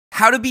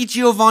How to beat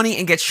Giovanni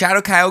and get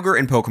Shadow Kyogre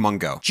in Pokemon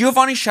Go.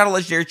 Giovanni's Shadow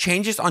Legendary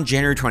changes on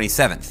January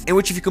 27th, in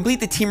which if you complete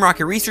the Team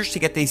Rocket research to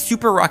get the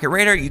Super Rocket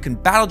Radar, you can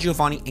battle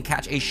Giovanni and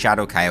catch a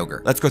Shadow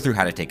Kyogre. Let's go through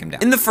how to take him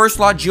down. In the first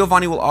slot,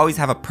 Giovanni will always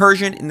have a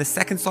Persian. In the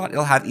second slot,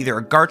 it'll have either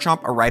a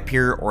Garchomp, a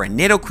Rhyperior, or a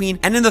Nidoqueen,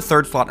 and in the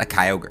third slot, a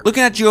Kyogre.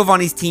 Looking at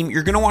Giovanni's team,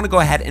 you're going to want to go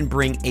ahead and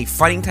bring a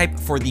fighting type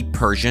for the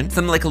Persian.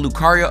 Something like a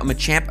Lucario, a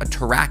Machamp, a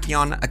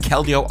Terrakion, a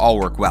Keldeo all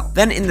work well.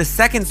 Then in the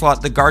second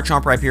slot, the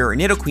Garchomp, Rhyperior, or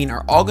Nidoqueen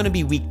are all going to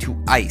be weak to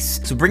Ice.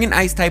 So bring an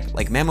Ice type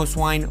like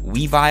Mamoswine,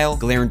 Weavile,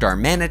 Galarian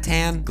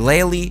Darmanitan,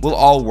 Glalie will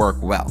all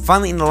work well.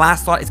 Finally, in the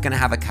last slot, it's going to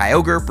have a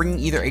Kyogre. Bringing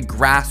either a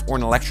Grass or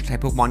an Electric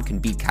type Pokemon can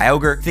beat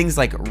Kyogre. Things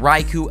like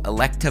Raikou,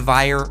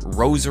 Electivire,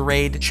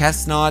 Roserade,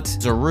 Chestnut,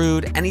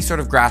 Zarude, any sort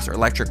of Grass or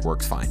Electric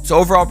works fine. So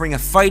overall, bring a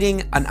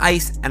Fighting, an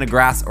Ice, and a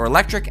Grass or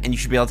Electric, and you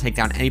should be able to take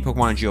down any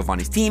Pokemon on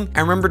Giovanni's team. And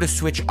remember to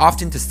switch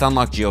often to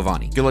Stunlock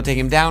Giovanni. Good luck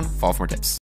taking him down. Follow for more tips.